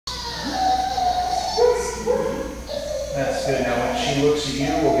good. Now when she looks at you,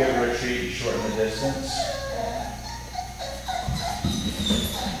 we'll give her a treat and shorten the distance.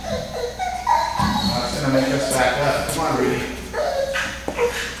 That's going to make us back up. Come on, Rudy.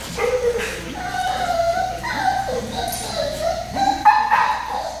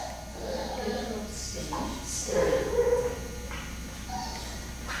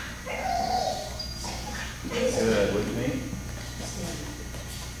 Good with me.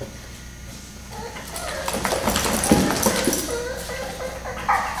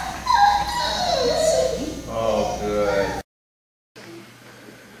 Oh, good.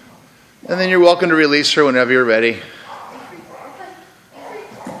 And then you're welcome to release her whenever you're ready.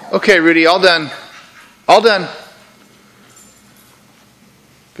 Okay, Rudy, all done. All done.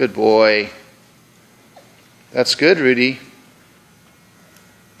 Good boy. That's good, Rudy.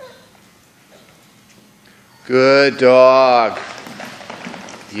 Good dog.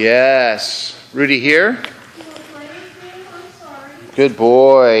 Yes. Rudy here. Good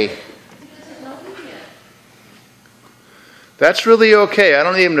boy. That's really okay. I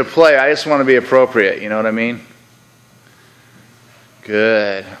don't need him to play. I just want to be appropriate. You know what I mean?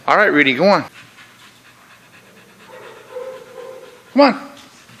 Good. All right, Rudy, go on. Come on.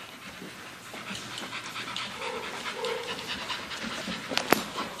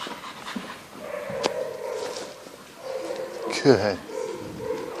 Good.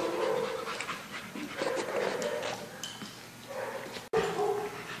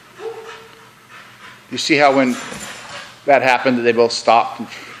 You see how when that happened that they both stopped?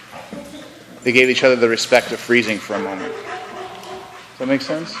 They gave each other the respect of freezing for a moment. Does that make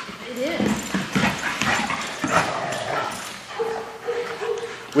sense? It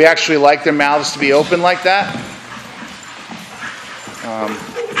is. We actually like their mouths to be open like that.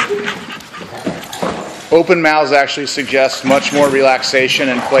 Open mouths actually suggest much more relaxation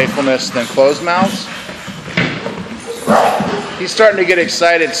and playfulness than closed mouths. He's starting to get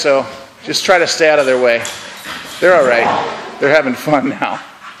excited, so just try to stay out of their way. They're all right. They're having fun now.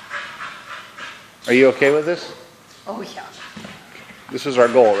 Are you okay with this? Oh, yeah. This is our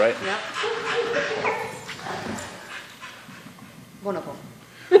goal, right? Yep. One of them.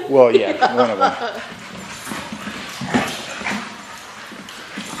 Well, yeah, one of them.